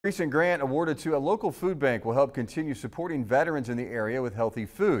Recent grant awarded to a local food bank will help continue supporting veterans in the area with healthy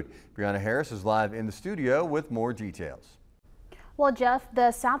food. Brianna Harris is live in the studio with more details. Well, Jeff,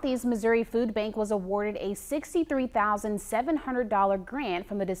 the Southeast Missouri Food Bank was awarded a $63,700 grant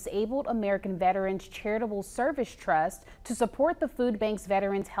from the Disabled American Veterans Charitable Service Trust to support the food bank's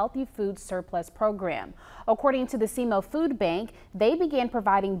Veterans Healthy Food Surplus program. According to the SEMO Food Bank, they began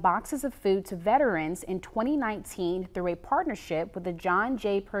providing boxes of food to veterans in 2019 through a partnership with the John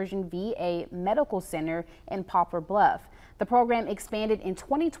J. Pershing VA Medical Center in Poplar Bluff. The program expanded in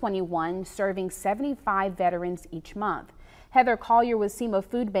 2021, serving 75 veterans each month. Heather Collier with SEMO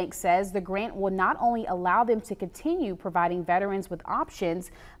Food Bank says the grant will not only allow them to continue providing veterans with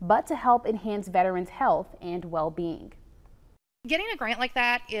options, but to help enhance veterans' health and well-being. Getting a grant like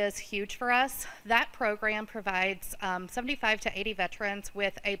that is huge for us. That program provides 75 to 80 veterans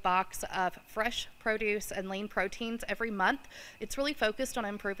with a box of fresh produce and lean proteins every month. It's really focused on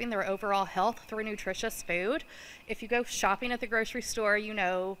improving their overall health through nutritious food. If you go shopping at the grocery store, you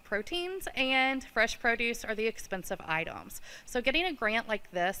know proteins and fresh produce are the expensive items. So getting a grant like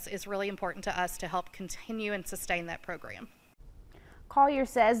this is really important to us to help continue and sustain that program. Collier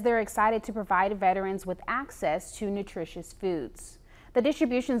says they're excited to provide veterans with access to nutritious foods. The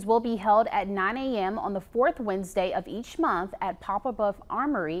distributions will be held at 9 a.m. on the fourth Wednesday of each month at Poplar Bluff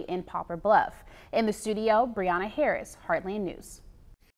Armory in Poplar Bluff. In the studio, Brianna Harris, Heartland News.